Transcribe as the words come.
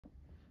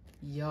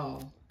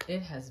Y'all,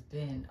 it has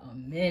been a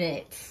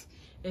minute.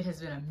 It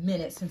has been a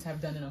minute since I've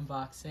done an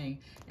unboxing,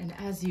 and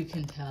as you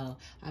can tell,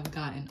 I've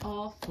gotten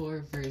all 4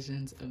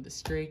 versions of the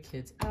Stray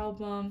Kids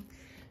album.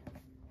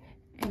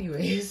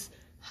 Anyways,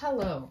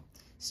 hello.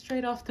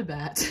 Straight off the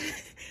bat,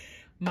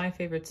 my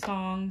favorite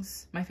song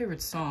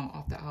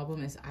off the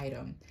album is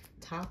Item.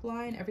 Top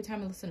Line, every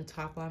time I listen to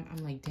Top Line,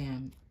 I'm like,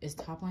 damn, is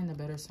Top Line the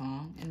better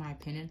song, in my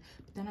opinion?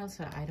 But then I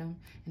listen to Item,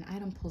 and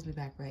Item pulls me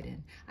back right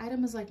in.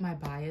 Item is like my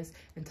bias,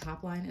 and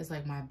Top Line is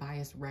like my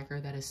biased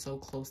record that is so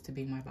close to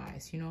being my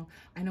bias, you know?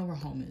 I know where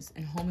home is,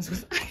 and home is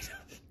with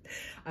Item.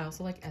 I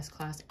also like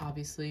S-Class,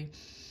 obviously.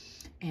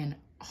 And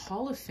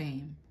Hall of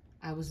Fame,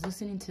 I was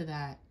listening to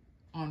that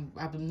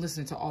I've been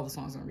listening to all the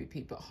songs on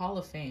repeat, but Hall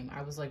of Fame,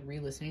 I was like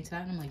re-listening to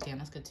that, and I'm like, damn,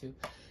 that's good too.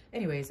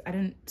 Anyways, I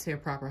didn't say a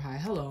proper hi.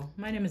 Hello,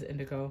 my name is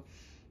Indigo.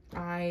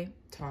 I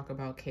talk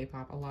about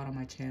K-pop a lot on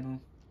my channel.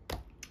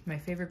 My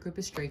favorite group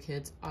is Stray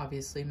Kids,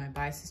 obviously. My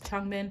bias is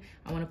Changbin.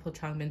 I want to pull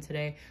Changbin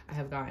today. I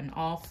have gotten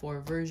all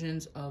 4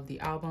 versions of the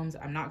albums.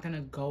 I'm not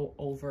gonna go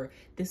over,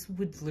 this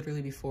would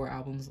literally be 4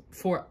 albums,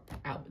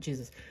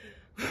 Jesus.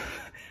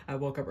 I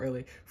woke up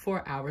early,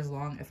 4 hours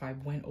long if I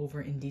went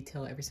over in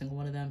detail every single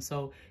one of them.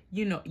 So,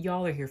 you know,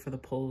 y'all are here for the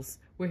pulls.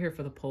 We're here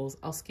for the pulls.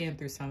 I'll scan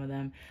through some of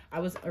them. I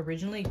was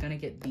originally gonna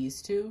get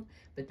these 2,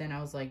 but then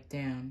I was like,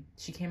 damn,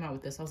 she came out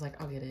with this. I was like,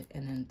 I'll get it.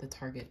 And then the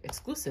Target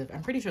exclusive.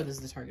 I'm pretty sure this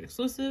is the Target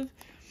exclusive.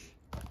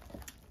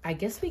 I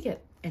guess we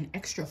get an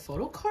extra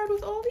photo card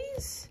with all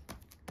these,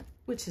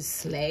 which is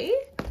slay.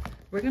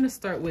 We're gonna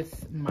start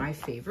with my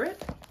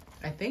favorite,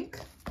 I think,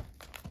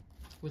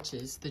 which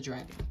is the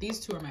dragon. These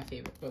 2 are my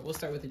favorite, but we'll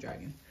start with the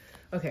dragon.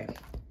 Okay,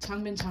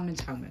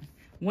 Changbin.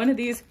 One of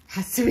these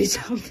has to be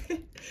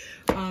Changbin.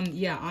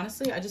 Yeah,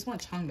 honestly, I just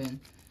want Changbin.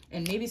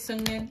 And maybe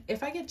Seungmin.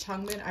 If I get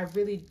Changbin, I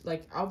really,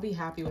 like, I'll be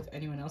happy with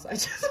anyone else. I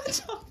just want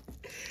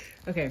Changbin.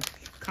 Okay,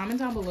 comment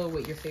down below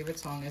what your favorite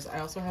song is. I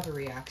also have a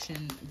reaction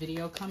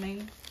video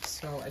coming,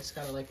 so I just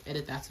gotta, like,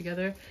 edit that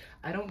together.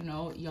 I don't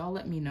know. Y'all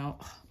let me know.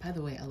 Oh, by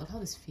the way, I love how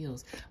this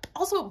feels.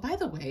 Also, by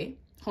the way,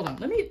 hold on,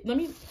 let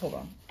me hold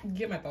on,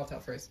 get my thoughts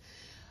out first.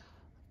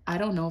 I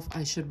don't know if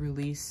I should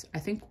release, I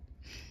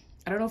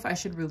don't know if I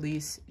should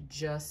release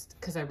just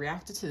because I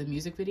reacted to the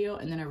music video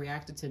and then I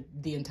reacted to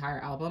the entire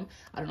album.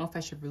 I don't know if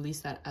I should release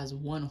that as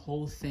one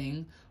whole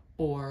thing,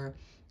 or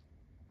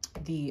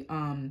the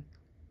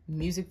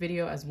music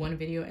video as one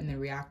video and then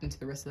reacting to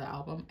the rest of the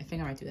album. I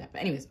think I might do that. But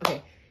anyways,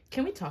 okay,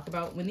 can we talk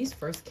about when these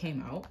first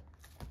came out?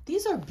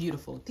 These are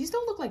beautiful. These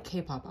don't look like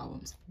K-pop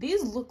albums.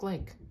 These look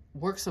like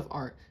works of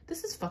art.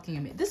 This is fucking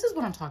amazing. This is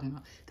what I'm talking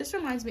about. This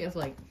reminds me of,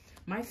 like,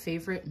 my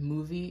favorite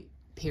movie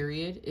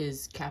period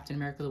is Captain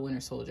America: The Winter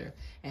Soldier,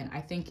 and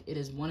I think it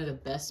is one of the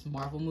best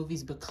Marvel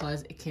movies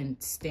because it can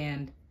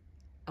stand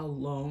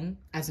alone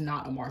as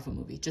not a Marvel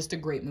movie, just a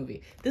great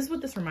movie. This is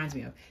what this reminds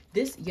me of.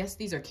 This, yes,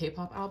 these are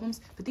K-pop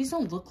albums, but these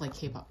don't look like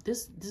K-pop.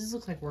 This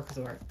looks like works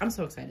of art. I'm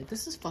so excited.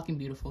 This is fucking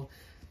beautiful.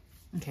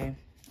 Okay,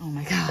 oh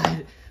my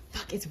god,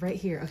 fuck, it's right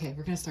here. Okay,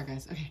 we're gonna start,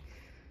 guys. Okay,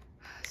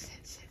 shit.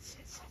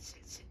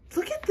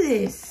 Look at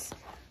this.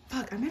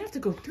 Fuck, I might have to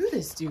go through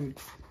this, dude.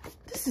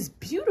 This is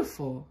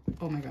beautiful.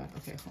 Oh my god.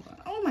 Okay, hold on.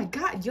 Oh my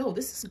god, yo,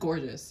 this is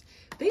gorgeous.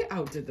 They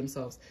outdid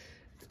themselves.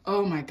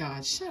 Oh my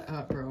god, shut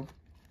up, bro.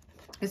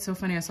 It's so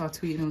funny. I saw a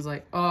tweet and it was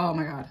like, oh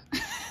my god.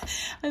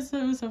 It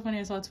was so funny.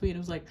 I saw a tweet and it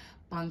was like,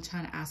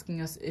 Bangchan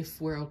asking us if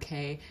we're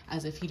okay,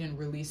 as if he didn't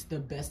release the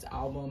best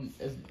album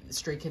of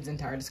Stray Kids'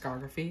 entire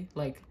discography.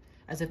 Like,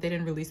 as if they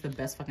didn't release the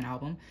best fucking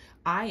album.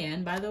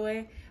 IN, by the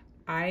way,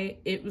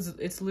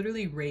 it's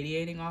literally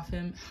radiating off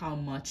him how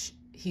much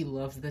he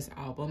loves this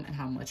album and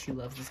how much he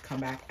loves this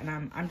comeback, and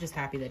I'm just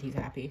happy that he's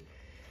happy.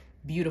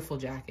 Beautiful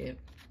jacket.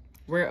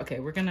 We're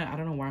gonna, I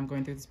don't know why I'm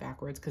going through this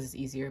backwards because it's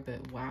easier,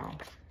 but wow,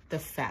 the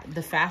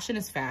fashion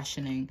is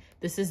fashioning.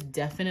 This is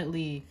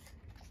definitely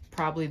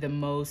probably the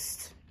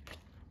most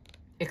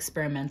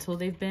experimental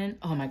they've been.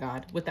 Oh my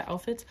god, with the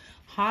outfits,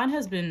 Han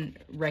has been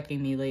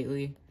wrecking me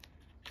lately.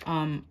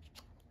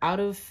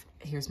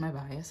 Here's my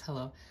bias,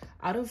 hello.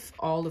 Out of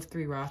all of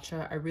 3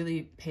 Racha, I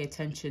really pay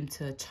attention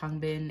to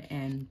Changbin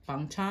and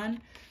Bangchan,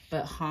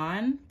 but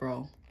Han,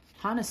 bro,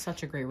 Han is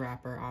such a great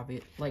rapper,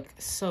 obviously, like,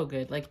 so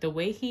good. Like, the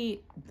way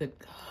the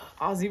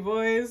Aussie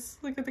boys,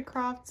 look at the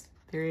cropped,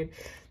 period.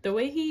 The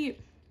way he,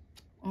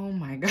 oh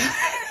my god,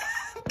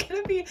 I'm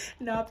gonna be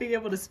not being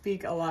able to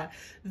speak a lot.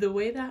 The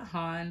way that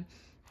Han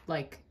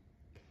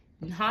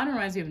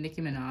reminds me of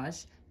Nicki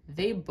Minaj.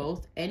 They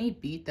both, any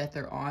beat that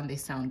they're on, they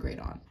sound great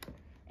on.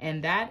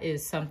 And that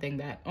is something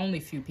that only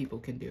few people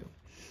can do.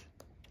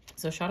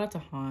 So shout out to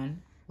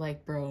Han.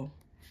 Like, bro,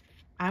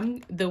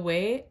 the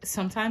way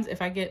sometimes if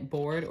I get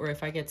bored or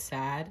if I get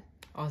sad,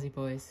 Aussie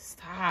boys,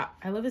 stop.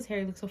 I love his hair.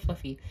 He looks so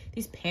fluffy.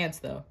 These pants,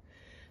 though.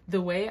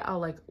 The way I'll,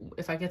 like,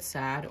 if I get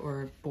sad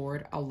or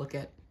bored, I'll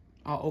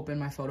open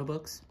my photo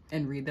books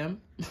and read them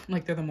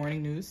like they're the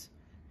morning news.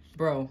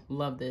 Bro,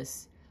 love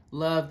this.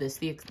 Love this.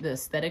 The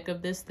aesthetic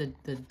of this, the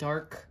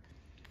dark,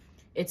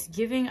 it's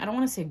giving, I don't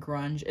want to say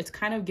grunge. It's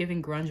kind of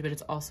giving grunge, but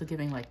it's also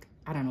giving, like,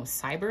 I don't know,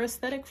 cyber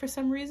aesthetic for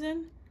some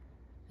reason.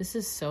 This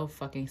is so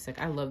fucking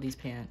sick. I love these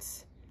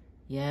pants.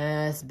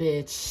 Yes,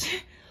 bitch.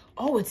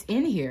 Oh, it's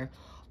in here.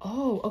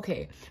 Oh,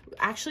 okay.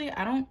 Actually,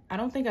 I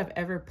don't think I've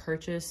ever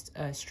purchased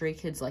a Stray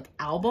Kids like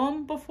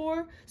album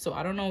before, so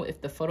I don't know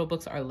if the photo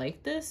books are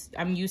like this.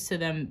 I'm used to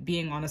them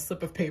being on a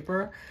slip of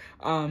paper.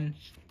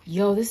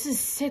 Yo, this is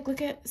sick.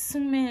 Look at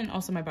Sungmin.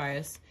 Also my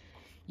bias.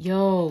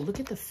 Yo, look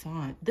at the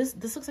font. This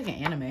looks like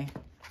an anime.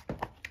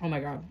 Oh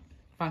my god.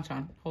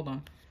 Fanchan, hold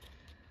on.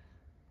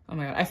 Oh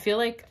my god. I feel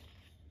like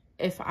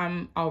if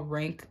I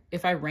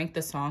rank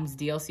the songs,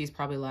 DLC is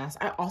probably last.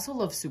 I also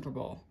love Super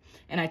Bowl.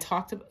 And I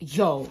talked about,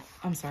 yo,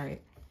 I'm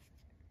sorry.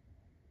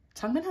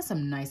 Changmin has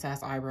some nice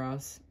ass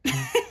eyebrows.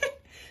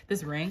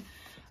 This ring.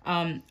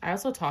 I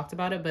also talked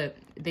about it, but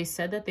they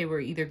said that they were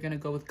either going to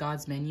go with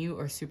God's Menu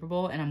or Super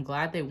Bowl. And I'm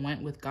glad they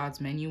went with God's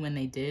Menu when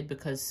they did,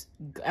 because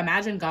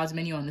imagine God's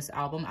Menu on this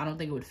album. I don't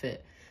think it would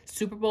fit.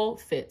 Super Bowl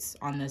fits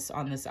on this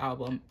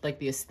album, like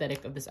the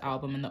aesthetic of this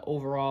album and the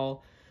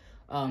overall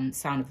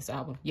sound of this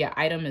album. Yeah,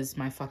 Item is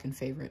my fucking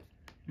favorite.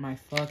 My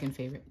fucking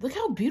favorite. Look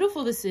how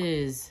beautiful this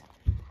is.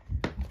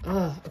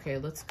 Okay,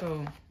 let's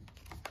go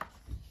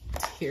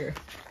here.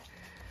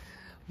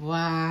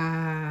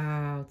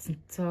 Wow,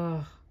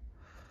 진짜.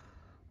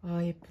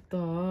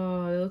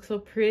 예쁘다. They look so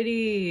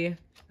pretty.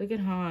 Look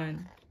at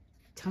Han.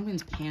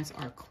 Tungmin's pants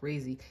are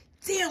crazy.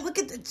 Damn, look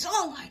at the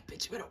jawline,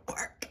 bitch. You better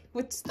work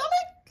with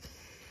stomach.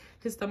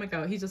 His stomach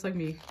out. He's just like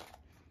me.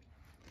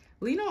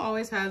 Lino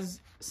always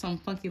has some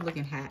funky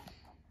looking hat.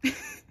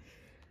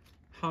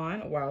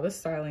 Han, wow, this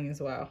styling is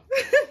wow.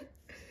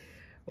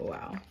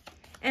 Wow.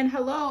 And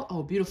hello.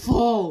 Oh,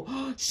 beautiful.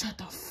 Shut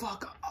the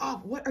fuck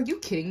up. What? Are you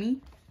kidding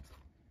me?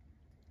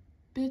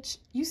 Bitch,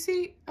 you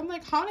see, I'm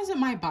like, Han isn't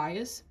my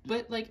bias,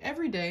 but like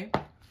every day,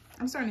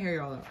 I'm starting to hear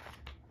y'all out.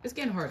 It's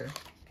getting harder.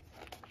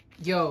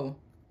 Yo,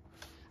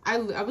 I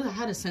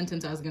had a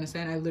sentence I was gonna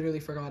say and I literally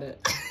forgot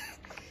it.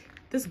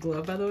 This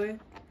glove, by the way.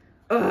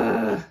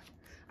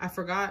 I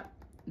forgot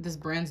this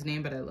brand's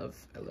name, but I love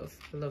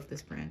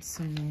this brand.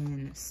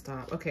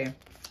 Stop. Okay.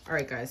 All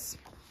right, guys.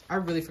 I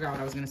really forgot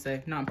what I was gonna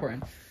say. Not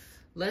important.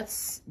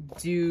 Let's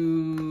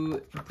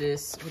do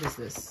this. What is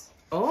this?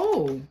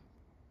 Oh.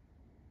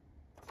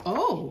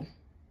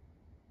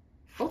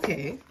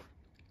 Okay.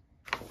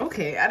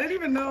 Okay, I didn't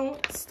even know.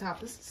 Stop,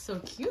 this is so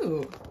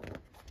cute.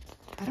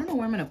 I don't know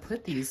where I'm gonna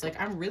put these. Like,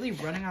 I'm really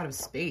running out of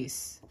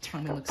space.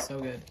 Changmin looks so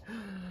good.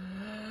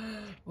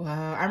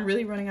 Wow, I'm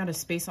really running out of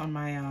space on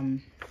my,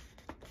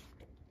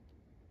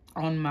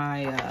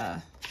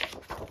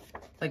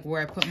 like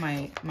where I put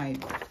my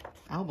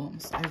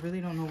albums. I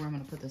really don't know where I'm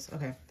gonna put this.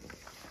 Okay.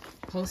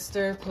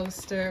 Poster.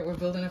 We're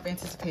building up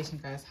anticipation,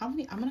 guys. How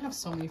many? I'm gonna have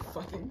so many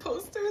fucking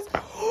posters.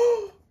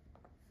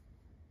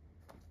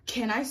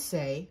 Can I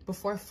say,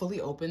 before I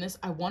fully open this,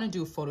 I want to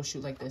do a photo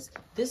shoot like this.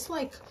 This,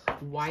 like,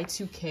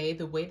 Y2K,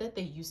 the way that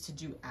they used to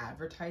do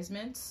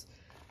advertisements.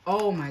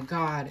 Oh my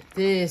god,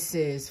 this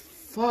is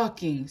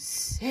fucking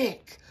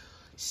sick.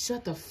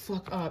 Shut the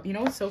fuck up. You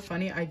know what's so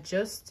funny? I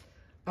just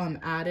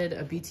added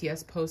a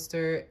BTS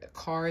poster,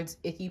 cards,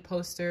 Icky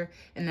poster,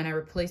 and then I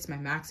replaced my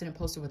Maxident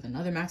poster with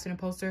another Maxident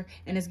poster,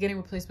 and it's getting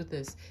replaced with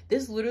this.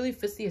 This literally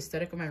fits the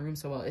aesthetic of my room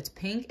so well. It's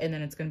pink, and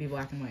then it's gonna be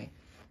black and white.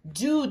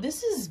 Dude,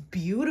 this is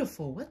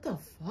beautiful. What the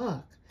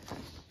fuck?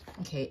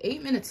 Okay,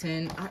 8 minutes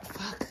in.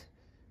 Fuck.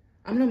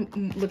 I'm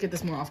gonna look at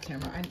this more off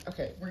camera.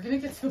 Okay, we're gonna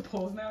get to the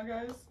polls now,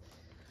 guys.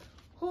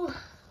 Whew.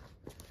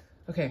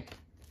 Okay.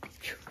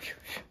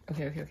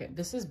 Okay.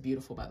 This is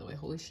beautiful, by the way.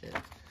 Holy shit.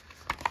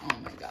 Oh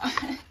my god.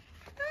 Oh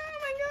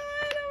my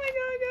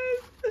god,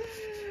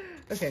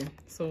 guys. Okay,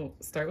 so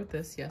start with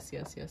this. Yes.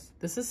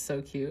 This is so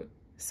cute.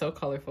 So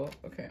colorful.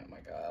 Okay, oh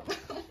my god.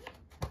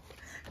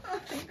 Oh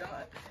my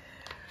god.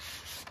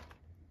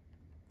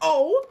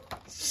 Oh,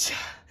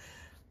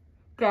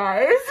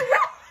 guys.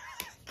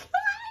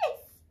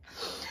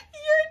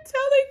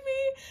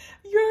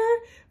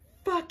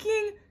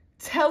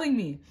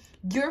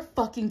 You're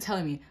fucking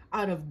telling me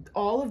out of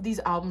all of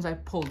these albums I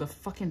pulled, the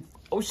fucking,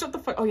 oh, shut the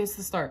fuck, oh, yes,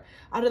 the start.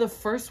 Out of the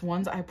first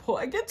ones I pull,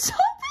 I get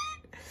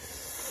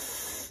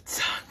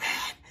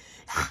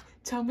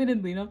Changmin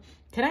and Lino.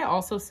 Can I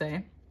also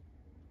say,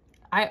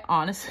 I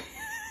honestly,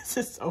 this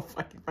is so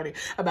fucking funny.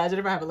 Imagine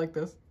if I have it like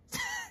this.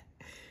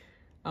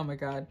 Oh my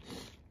god.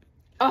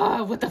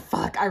 Oh, what the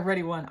fuck? I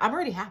already won. I'm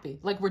already happy.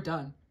 Like, we're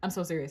done. I'm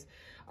so serious.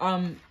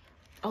 Oh,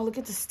 look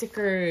at the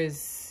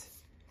stickers.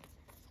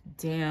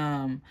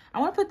 Damn.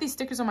 I want to put these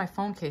stickers on my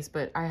phone case,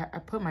 but I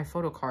put my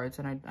photo cards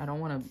and I don't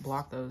want to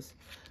block those.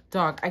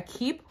 Dog, I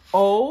keep...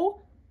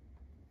 Oh,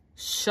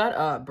 shut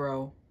up,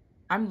 bro.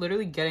 I'm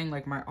literally getting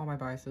like all my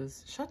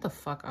biases. Shut the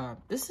fuck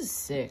up. This is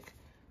sick.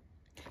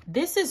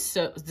 This is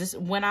so...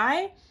 When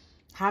I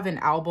have an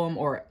album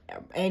or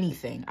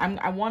anything,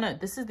 I want to...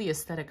 This is the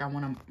aesthetic I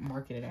want to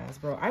market it as,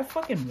 bro. I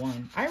fucking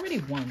won. I already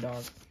won,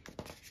 dog.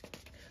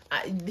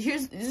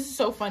 This is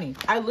so funny.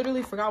 I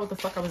literally forgot what the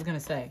fuck I was gonna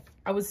say.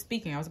 I was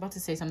speaking. I was about to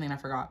say something and I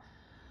forgot.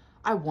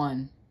 I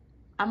won.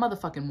 I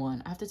motherfucking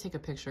won. I have to take a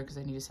picture because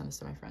I need to send this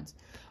to my friends.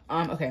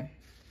 Okay.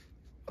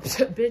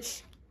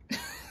 Bitch.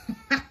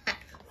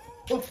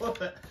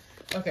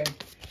 Okay.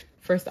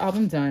 first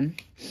album done.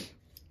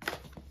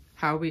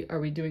 How are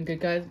we doing good,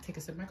 guys? Take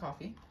a sip of my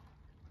coffee.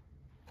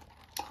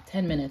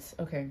 10 minutes.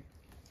 Okay.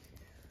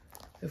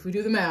 If we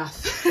do the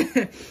math.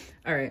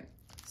 All right.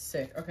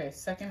 Sick. Okay,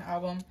 second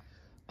album.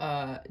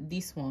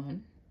 This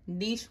one.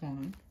 This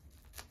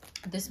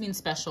means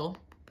special.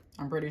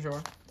 I'm pretty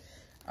sure.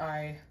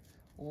 I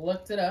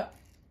looked it up.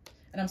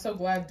 And I'm so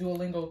glad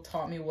Duolingo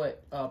taught me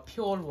what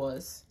Pure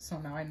was. So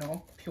now I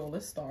know Pure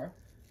is star.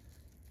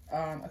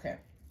 Okay.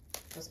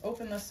 Let's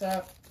open this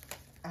up.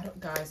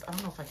 Guys, I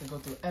don't know if I can go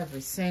through every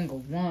single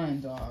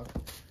one, dog.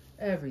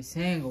 Every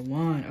single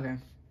one. Okay.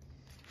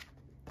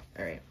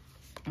 All right.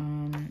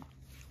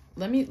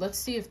 Let's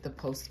see if the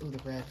post, oh,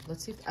 the red.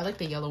 Let's see if, I like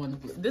the yellow and the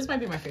blue. This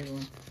might be my favorite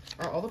one.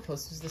 Are all the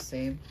posters the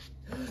same?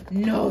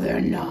 No, they're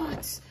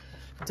not.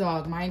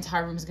 Dog, my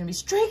entire room is gonna be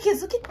Stray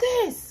Kids. Look at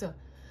this.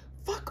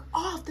 Fuck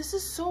off. This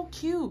is so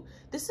cute.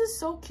 This is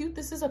so cute.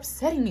 This is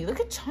upsetting me.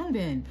 Look at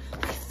Changbin.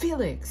 Look at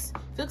Felix.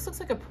 Felix looks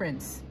like a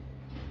prince.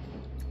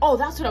 Oh,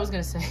 that's what I was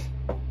gonna say.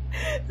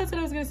 That's what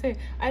I was gonna say.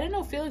 I didn't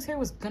know Felix's hair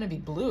was gonna be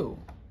blue.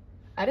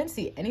 I didn't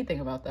see anything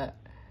about that.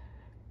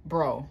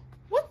 Bro,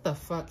 what the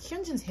fuck?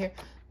 Hyunjin's hair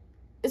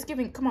is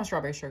giving, come on,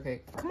 strawberry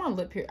shortcake. Come on,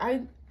 lip here.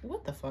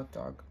 What the fuck,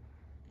 dog?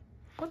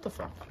 What the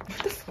fuck? What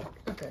the fuck?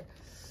 Okay.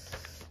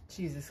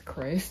 Jesus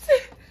Christ.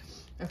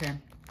 Okay.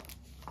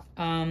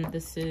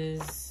 This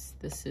is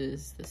the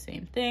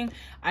same thing.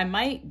 I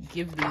might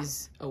give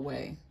these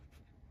away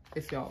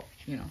if y'all,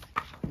 you know,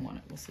 want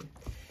it. We'll see.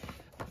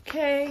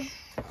 Okay.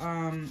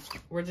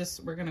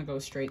 We're gonna go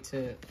straight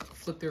to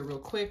flip through it real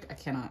quick. I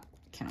cannot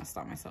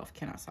stop myself.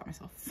 Cannot stop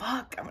myself.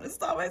 Fuck, I'm gonna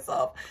stop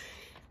myself.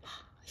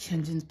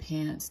 Hyunjin's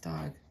pants,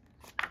 dog.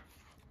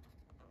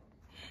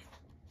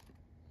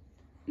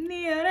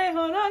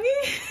 Yeah.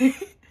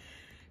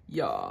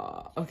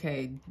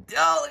 Okay.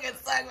 Oh, look at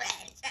Sungman.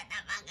 Shut the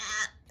fuck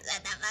up.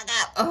 Shut the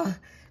fuck up.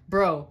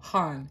 Bro,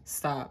 Han,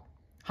 stop.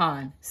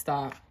 Han,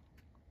 stop.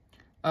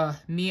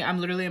 I'm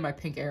literally in my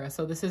pink era,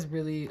 so this is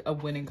really a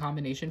winning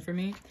combination for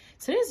me.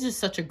 Today is just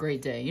such a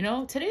great day, you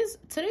know? Today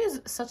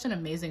is such an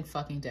amazing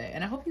fucking day,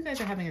 and I hope you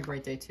guys are having a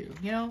great day too,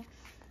 you know?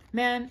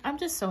 Man, I'm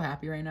just so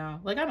happy right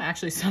now. Like, I'm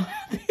actually so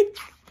happy.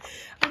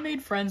 I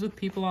made friends with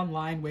people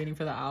online waiting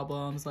for the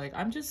albums. Like,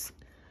 I'm just...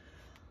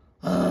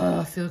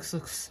 Felix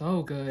looks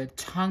so good.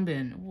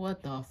 Changbin,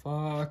 what the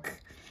fuck?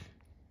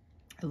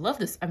 I love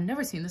this. I've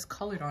never seen this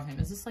colored on him.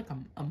 Is this like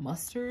a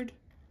mustard?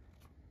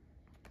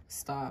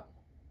 Stop.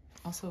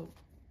 Also,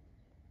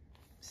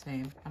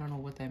 same. I don't know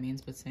what that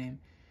means, but same.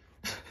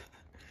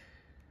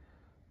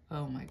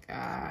 Oh my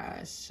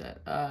gosh.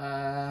 Shut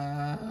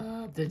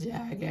up. The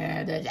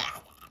jacket.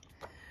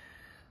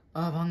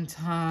 Oh,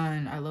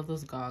 Bangtan. I love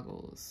those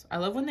goggles. I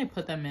love when they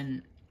put them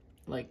in,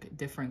 like,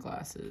 different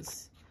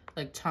glasses.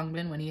 Like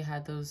Changbin, when he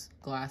had those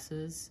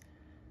glasses.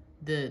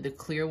 The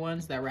clear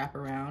ones that wrap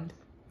around.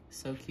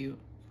 So cute.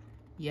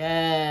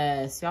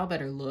 Yes. Y'all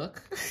better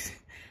look.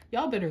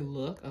 Y'all better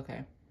look.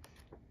 Okay.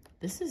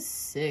 This is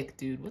sick,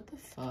 dude. What the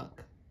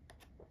fuck?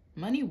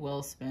 Money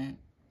well spent.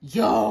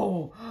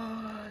 Yo!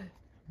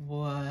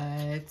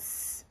 What?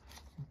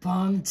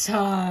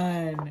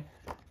 Bangtan.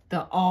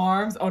 The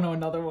arms. Oh no,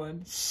 another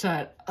one.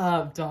 Shut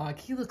up, dog.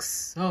 He looks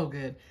so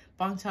good.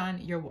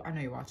 Bangtan, I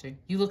know you're watching.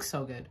 You look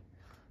so good.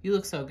 You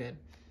look so good.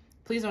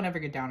 Please don't ever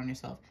get down on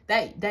yourself.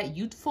 That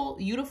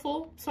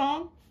youthful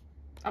song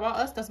about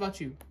us, that's about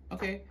you,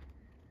 okay?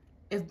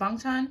 If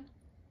Bangtan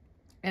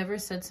ever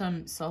said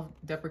some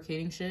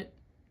self-deprecating shit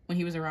when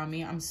he was around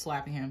me, I'm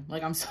slapping him.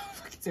 Like, I'm so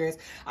fucking serious.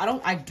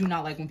 I do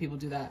not like when people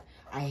do that.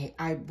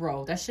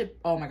 Bro, that shit,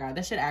 oh my God,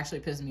 that shit actually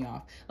pissed me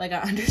off. Like,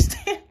 I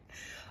understand.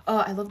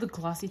 I love the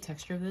glossy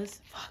texture of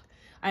this. Fuck.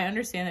 I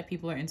understand that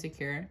people are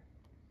insecure.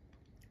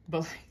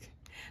 But, like,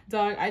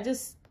 dog,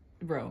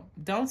 bro,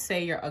 don't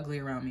say you're ugly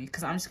around me,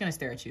 because I'm just going to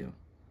stare at you.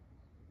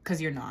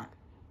 Because you're not.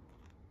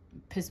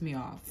 Piss me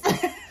off.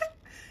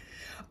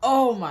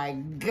 Oh my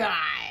God.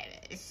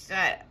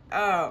 Shut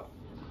up.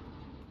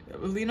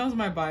 Lino's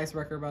my bias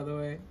wrecker, by the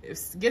way.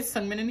 Get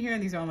Sungmin in here,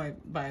 and these are all my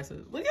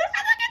biases. Look at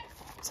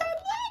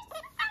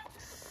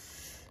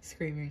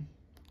screaming.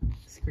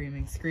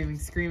 Screaming, screaming,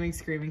 screaming,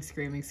 screaming,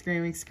 screaming,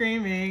 screaming,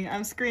 screaming.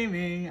 I'm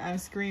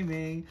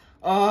screaming.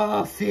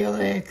 Oh,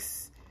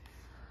 Felix.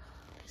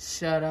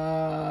 Shut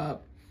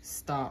up.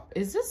 Stop.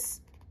 Is this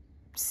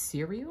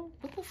cereal?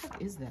 What the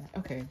fuck is that?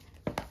 Okay.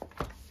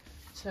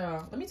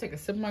 Ciao. Let me take a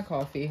sip of my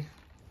coffee.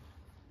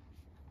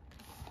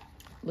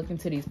 Look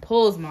into these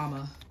pulls,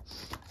 mama.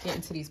 Get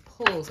into these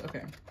pulls.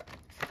 Okay.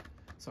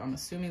 So I'm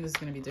assuming this is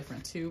going to be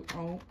different too.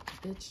 Oh,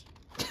 bitch.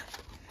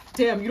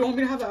 Damn, you don't want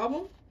me to have the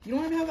album? You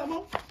don't want me to have that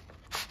album?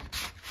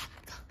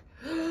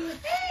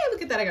 Hey,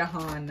 look at that. I got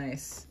Han.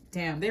 Nice.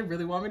 Damn, they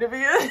really want me to be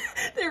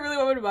they really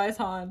want me to buy his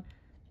Han.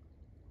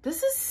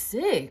 This is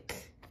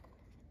sick.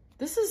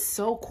 This is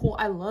so cool.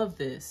 I love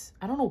this.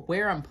 I don't know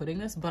where I'm putting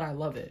this, but I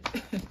love it.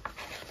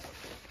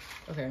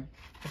 Okay.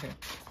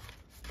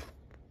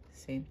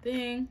 Same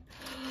thing.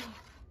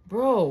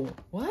 Bro,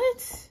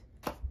 what?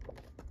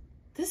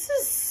 This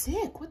is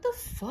sick. What the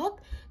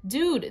fuck?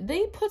 Dude,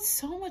 they put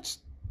so much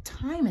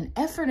time and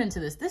effort into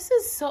this. This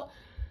is so,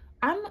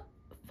 I'm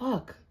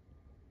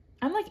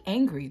like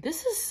angry.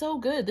 This is so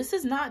good. This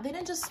is not, they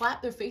didn't just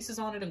slap their faces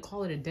on it and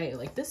call it a day.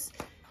 Like this,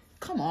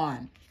 come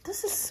on.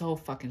 This is so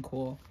fucking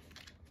cool.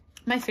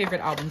 My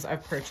favorite albums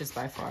I've purchased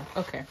by far.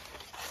 Okay.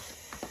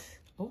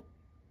 Oh,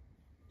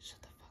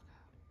 shut the fuck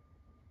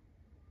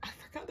up. I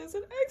forgot there's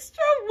an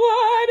extra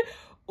one.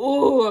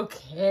 Oh,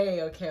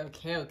 okay,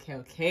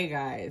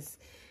 guys.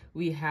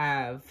 We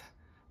have,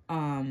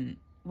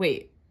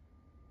 wait.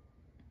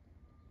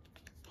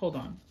 Hold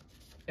on.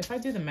 If I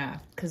do the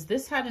math, because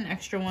this had an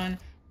extra one,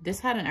 this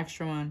had an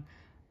extra one.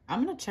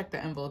 I'm going to check the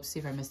envelope, see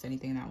if I missed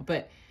anything now.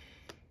 But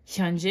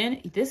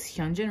Hyunjin, this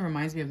Hyunjin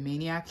reminds me of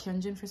Maniac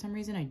Hyunjin for some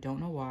reason. I don't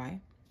know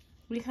why.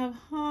 We have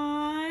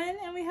Han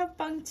and we have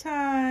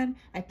Bangchan.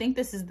 I think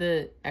this is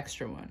the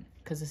extra one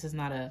because this is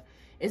not a,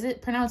 is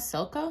it pronounced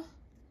Selka?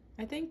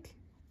 I think.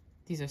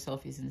 These are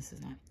selfies and this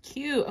is not.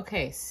 Cute.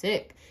 Okay,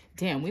 sick.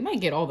 Damn, we might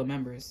get all the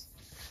members.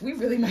 We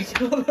really might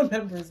get all the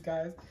members,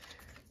 guys.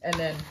 And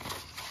then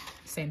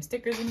same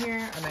stickers in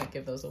here. I might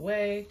give those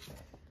away.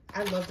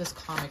 I love this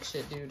comic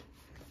shit, dude.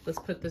 Let's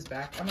put this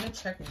back. I'm going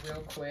to check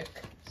real quick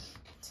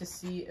to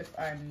see if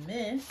I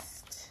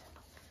missed,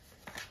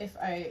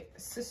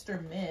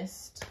 sister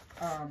missed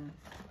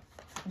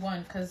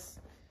one, because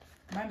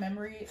my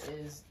memory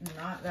is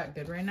not that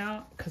good right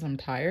now because I'm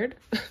tired.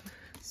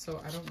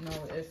 So I don't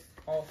know if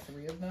all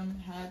three of them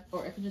had,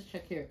 or I can just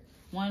check here.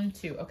 1,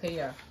 2. Okay,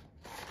 yeah.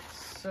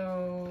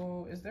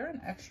 So is there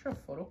an extra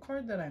photo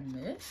card that I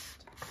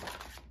missed?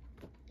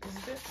 Is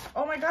there?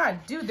 Oh my god,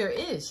 dude, there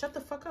is. Shut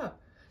the fuck up.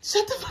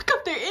 Shut the fuck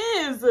up, there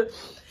is.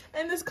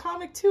 And this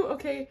comic too.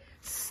 Okay,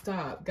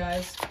 stop,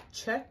 guys.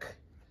 Check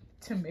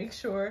to make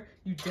sure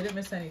you didn't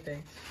miss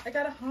anything. I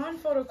got a Han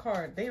photo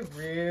card. They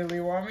really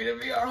want me to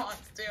be a Han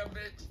stamp,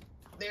 bitch.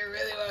 They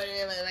really want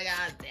me to be like a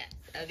Han stamp.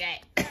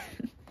 Okay.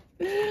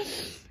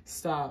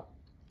 Stop.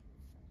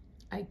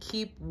 I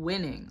keep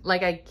winning.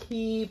 Like I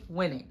keep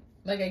winning.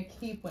 Okay.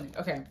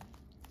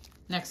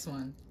 Next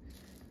one.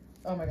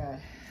 Oh my god.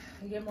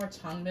 I get more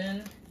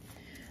Changbin.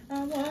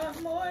 I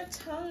want more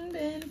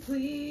Changbin,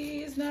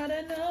 please. Not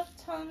enough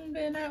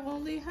Changbin. I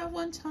only have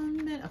one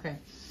Changbin. Okay.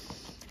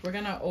 We're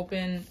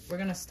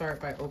gonna start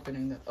by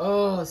opening the,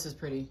 oh, this is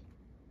pretty.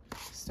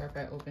 Start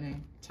by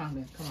opening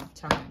Changbin. Come on.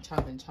 Changbin.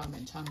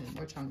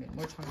 More Changbin.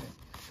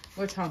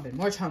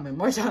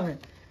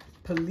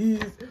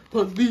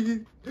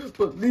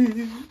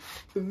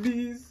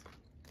 Please.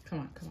 Come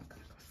on.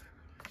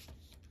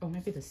 Oh,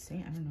 maybe the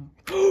same. I don't know.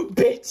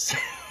 Bitch.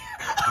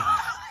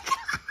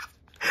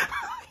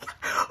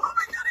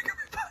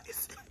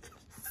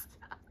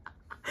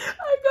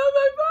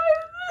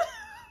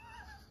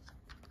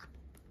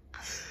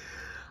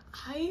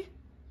 I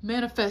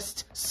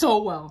manifest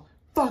so well.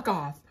 Fuck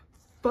off.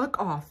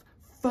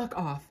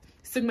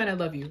 Sigmund, I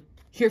love you.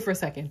 Here for a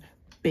second.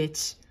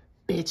 Bitch.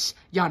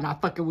 Y'all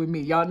not fucking with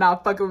me. Y'all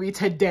not fucking with me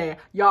today.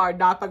 Y'all are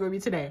not fucking with me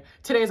today.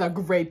 Today is a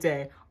great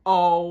day.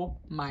 Oh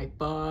my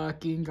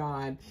fucking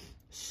god.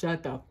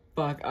 Shut the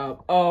fuck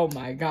up. Oh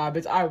my god,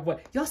 bitch.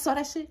 Y'all saw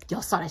that shit?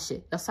 Y'all saw that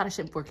shit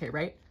in 4K,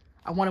 right?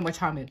 I wanted more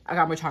Changbin. I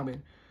got more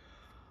Changbin.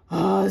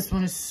 Oh, this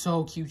one is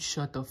so cute.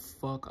 Shut the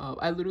fuck up.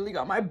 I literally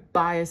got my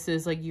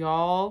biases. Like,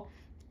 y'all.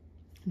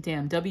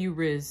 Damn, W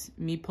Riz.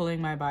 Me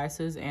pulling my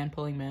biases and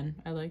pulling men.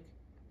 I like.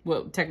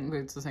 Well, technically,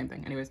 it's the same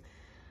thing. Anyways.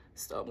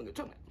 Stop.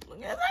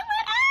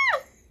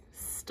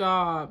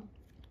 Stop.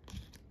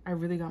 I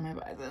really got my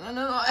biases.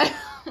 No.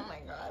 Oh my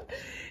god.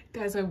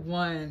 Guys, I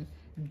won.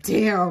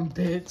 Damn,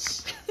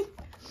 bitch.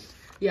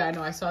 Yeah, I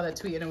know. I saw that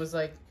tweet and it was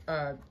like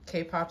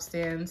K-pop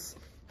stans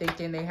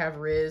thinking they have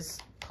Riz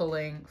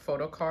pulling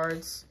photo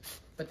cards,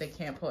 but they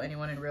can't pull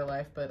anyone in real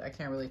life, but I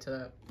can't relate to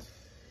that.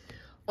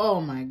 Oh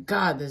my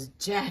god, this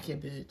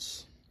jacket,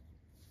 bitch.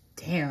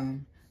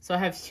 Damn. So I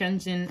have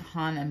Hyunjin,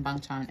 Han, and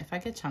Bangchan. If I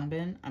get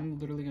Changbin, I'm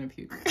literally gonna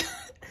puke.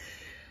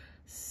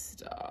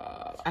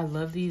 Stop. I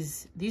love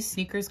these. These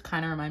sneakers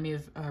kind of remind me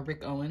of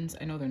Rick Owens.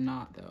 I know they're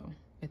not, though.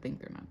 I think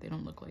they're not. They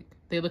don't look like...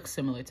 They look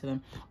similar to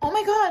them. Oh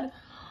my god!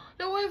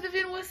 No one,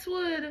 Vivienne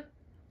Westwood!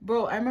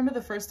 Bro, I remember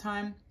the first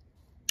time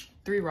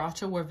 3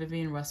 Racha wore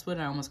Vivienne Westwood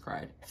and I almost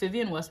cried.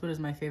 Vivienne Westwood is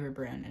my favorite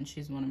brand and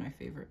she's one of my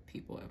favorite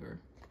people ever.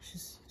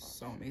 She's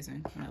so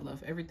amazing and I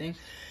love everything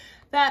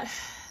that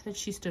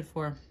she stood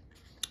for.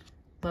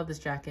 Love this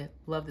jacket.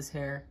 Love this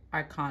hair.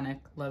 Iconic.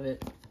 Love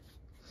it.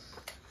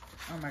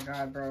 Oh my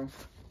god, bro.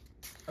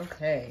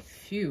 Okay.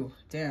 Phew.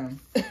 Damn.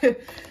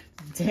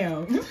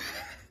 Damn.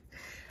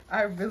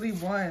 I really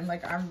won.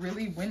 Like, I'm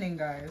really winning,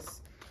 guys.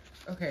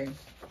 Okay.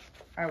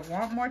 I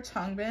want more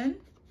Changbin.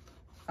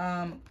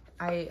 I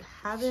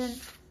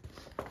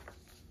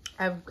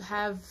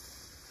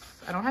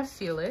don't have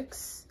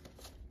Felix.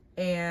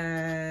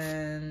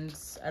 And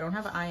I don't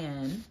have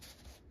IN.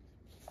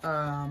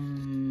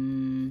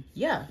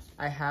 Yeah,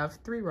 I have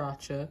 3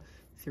 Racha,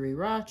 3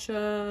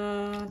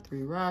 Racha,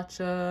 3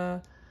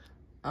 Racha,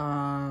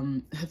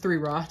 3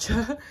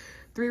 Racha,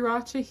 3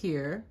 Racha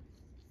here,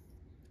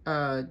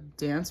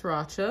 Dance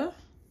Racha,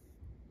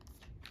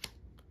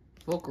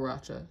 Vocal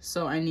Racha.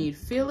 So I need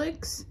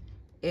Felix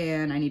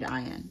and I need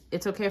IN.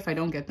 It's okay if I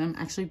don't get them.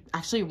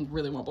 Actually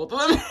really want both of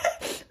them.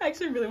 I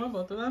actually really want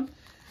both of them.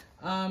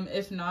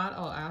 If not,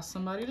 I'll ask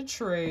somebody to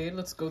trade.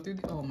 Let's go through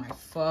the, oh my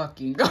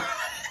fucking God.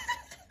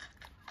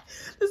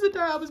 This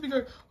entire album is me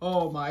going,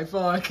 oh my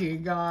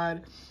fucking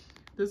God.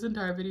 This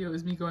entire video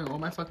is me going, oh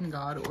my fucking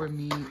God, or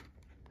me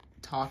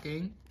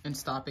talking and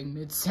stopping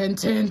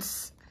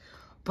mid-sentence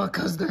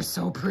because they're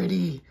so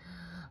pretty.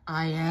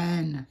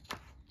 IN.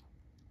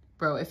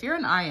 Bro, if you're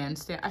an IN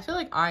stan, I feel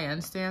like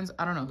IN stans,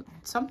 I don't know,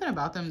 something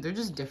about them, they're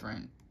just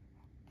different.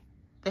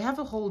 They have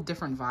a whole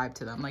different vibe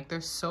to them. Like,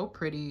 they're so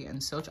pretty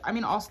and so, I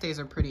mean, all stays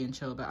are pretty and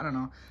chill, but I don't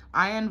know.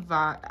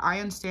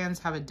 IN stans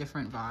have a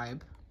different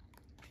vibe.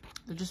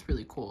 They're just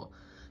really cool.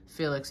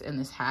 Felix and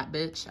this hat,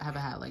 bitch. I have a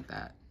hat like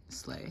that.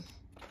 Slay.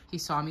 He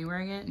saw me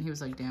wearing it and he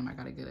was like, damn, I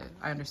gotta get it.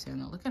 I understand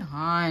though. Look at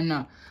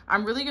Han.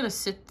 I'm really gonna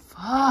sit,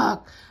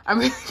 fuck. I'm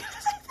really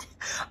gonna sit,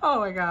 oh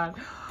my God.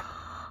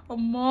 Oh,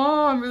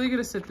 Mom, I'm really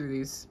gonna sit through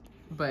these.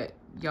 But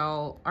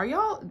y'all, I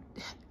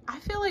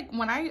feel like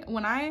when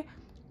I,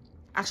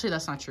 actually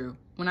that's not true.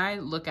 When I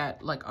look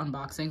at like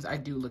unboxings, I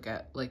do look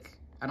at like,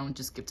 I don't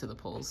just skip to the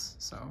pulls.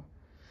 So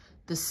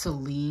the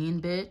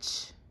Celine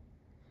bitch.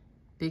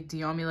 Big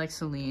D on me like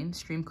Celine.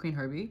 Stream Queen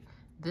Herbie.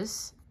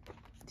 These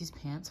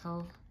pants,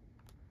 ho.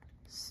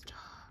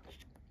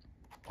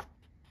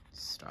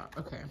 Stop.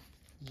 Okay.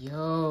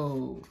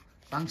 Yo.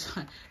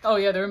 Bangchan. Oh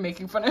yeah, they were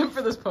making fun of him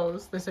for this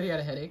pose. They said he had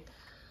a headache.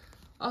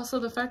 Also,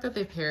 the fact that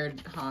they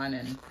paired Han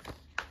and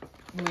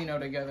Lino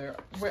together.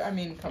 I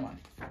mean, come on.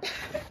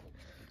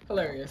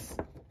 Hilarious.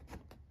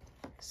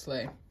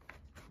 Slay.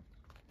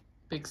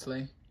 Big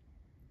slay.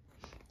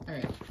 All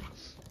right.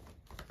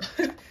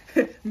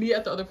 Me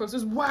at the other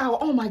posters. Wow.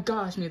 Oh my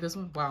gosh. Me at this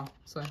one. Wow.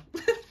 Slay.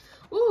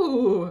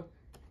 Ooh.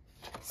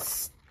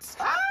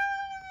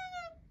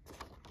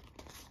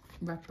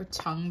 Rapper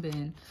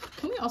Changbin.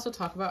 Can we also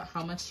talk about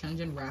how much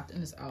Hyunjin rapped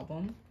in this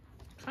album?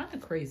 Kind of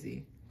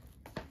crazy.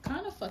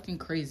 Kind of fucking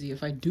crazy,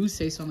 if I do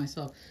say so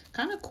myself.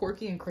 Kind of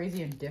quirky and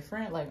crazy and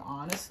different. Like,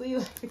 honestly,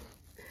 like,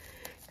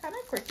 kind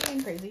of quirky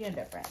and crazy and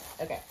different.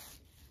 Okay.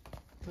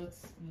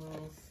 Let's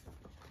move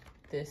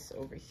this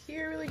over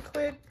here really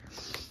quick.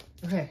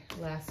 Okay,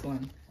 last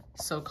one.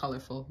 So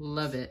colorful.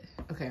 Love it.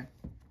 Okay.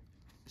 I'm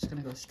just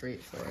gonna go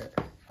straight for it.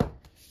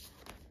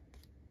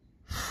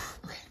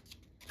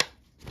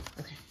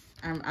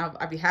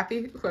 I'll be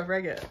happy whoever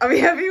I get. I'll be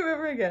happy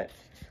whoever I get.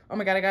 Oh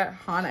my God, I got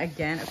Han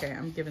again. Okay,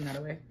 I'm giving that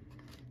away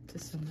to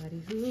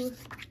somebody who,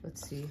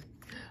 let's see.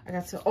 I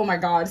got to, oh my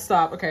God,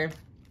 stop. Okay,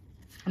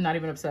 I'm not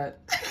even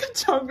upset.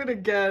 Changbin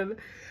again.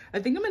 I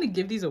think I'm gonna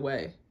give these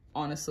away,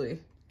 honestly.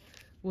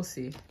 We'll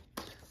see.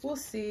 We'll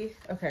see.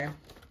 Okay.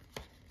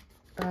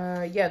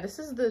 Yeah, this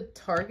is the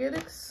Target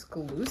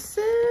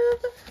exclusive.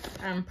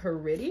 I'm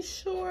pretty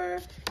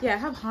sure. Yeah, I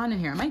have Han in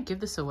here. I might give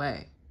this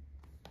away.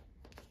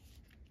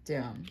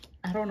 Damn.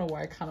 I don't know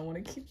why I kind of want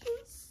to keep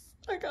this.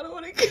 I kind of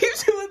want to keep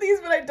 2 of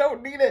these, but I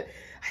don't need it.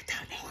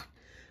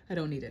 I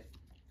don't need it.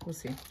 We'll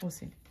see. We'll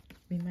see.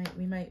 We might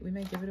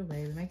give it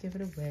away. We might give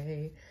it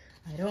away.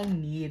 I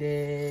don't need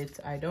it.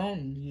 I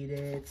don't need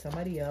it.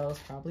 Somebody else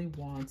probably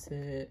wants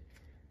it.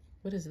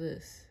 What is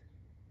this?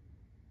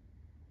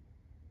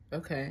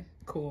 Okay,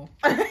 cool.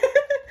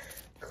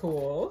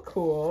 Cool.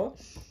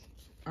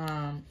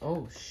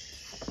 Oh,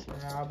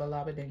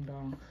 shabba ding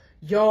dong.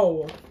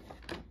 Yo.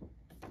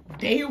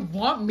 They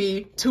want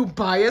me to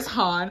bias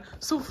Han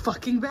so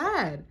fucking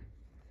bad.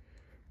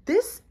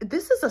 This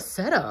is a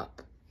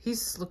setup. He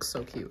looks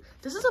so cute.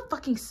 This is a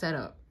fucking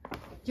setup.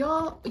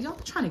 Y'all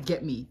trying to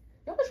get me.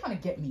 Y'all are trying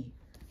to get me.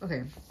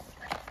 Okay.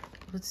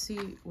 Let's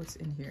see what's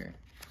in here.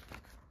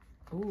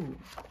 Ooh.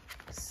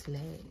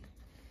 Slay.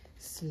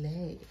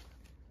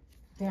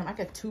 Damn, I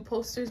got 2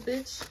 posters,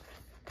 bitch.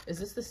 Is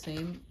this the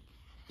same?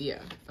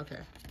 Yeah, okay.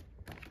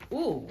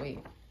 Ooh,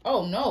 wait.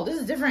 Oh no, this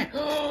is different.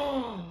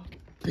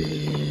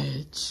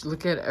 Bitch,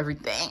 look at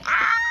everything.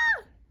 Ah!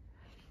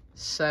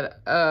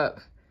 Shut up,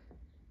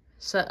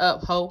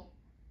 ho.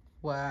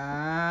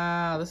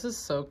 Wow, this is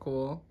so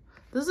cool.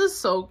 This is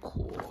so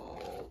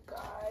cool,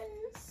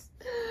 guys.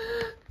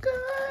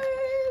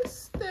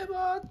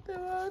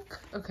 대박.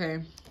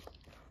 Okay.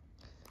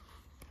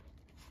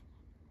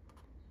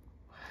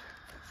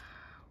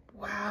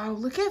 Wow,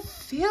 look at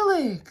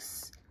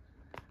Felix.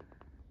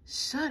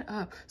 Shut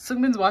up.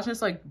 Sungmin's watching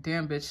this like,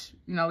 damn, bitch,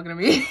 you're not looking at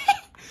me.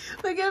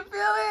 Look at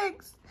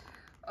Felix.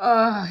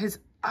 His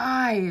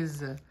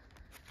eyes.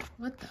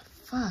 What the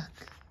fuck?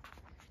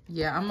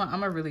 Yeah, I'm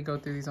gonna really go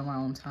through these on my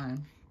own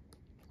time.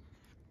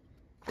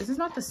 Is this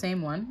not the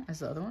same one as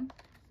the other one?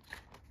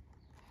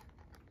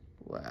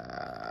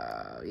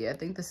 Wow. Yeah, I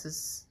think this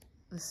is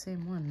the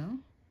same one, no?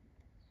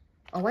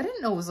 Oh, I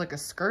didn't know it was like a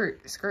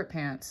skirt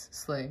pants.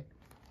 Slay.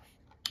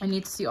 I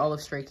need to see all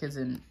of Stray Kids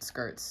in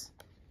skirts.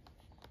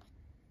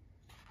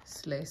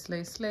 Slay.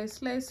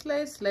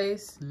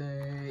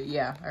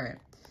 Yeah, all right.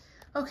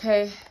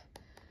 Okay.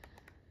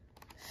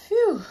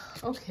 Phew.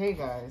 Okay,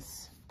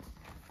 guys.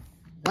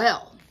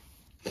 Well.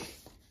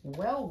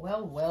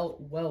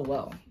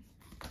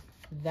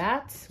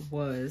 That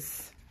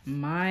was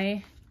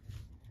my,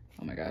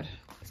 oh my God.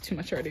 too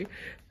much already.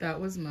 That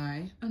was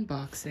my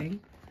unboxing.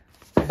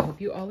 I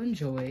hope you all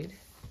enjoyed.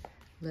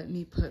 Let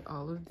me put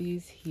all of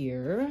these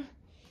here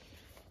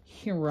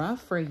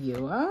for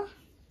you.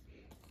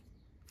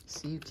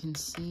 So you can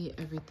see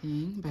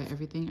everything. By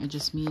everything, I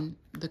just mean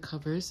the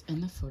covers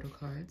and the photo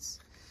cards.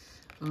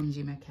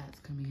 OMG, my cat's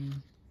coming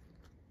in.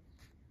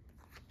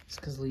 It's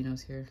because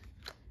Lino's here.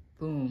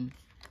 Boom,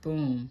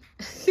 boom.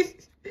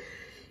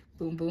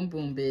 Boom, boom,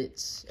 boom,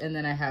 bitch. And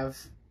then I have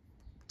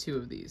 2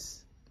 of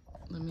these.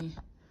 Let me,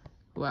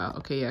 wow,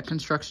 okay, yeah,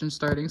 construction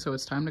starting, so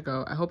it's time to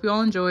go. I hope you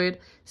all enjoyed.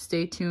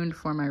 Stay tuned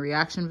for my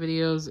reaction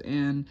videos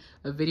and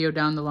a video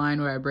down the line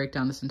where I break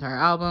down this entire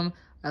album.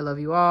 I love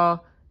you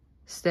all.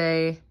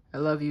 Stay. I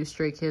love you,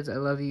 Stray Kids. I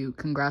love you.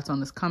 Congrats on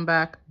this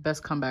comeback.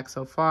 Best comeback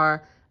so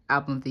far.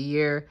 Album of the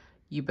year.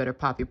 You better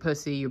pop your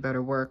pussy. You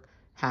better work.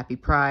 Happy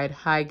Pride.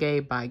 Hi,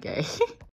 gay. Bye, gay.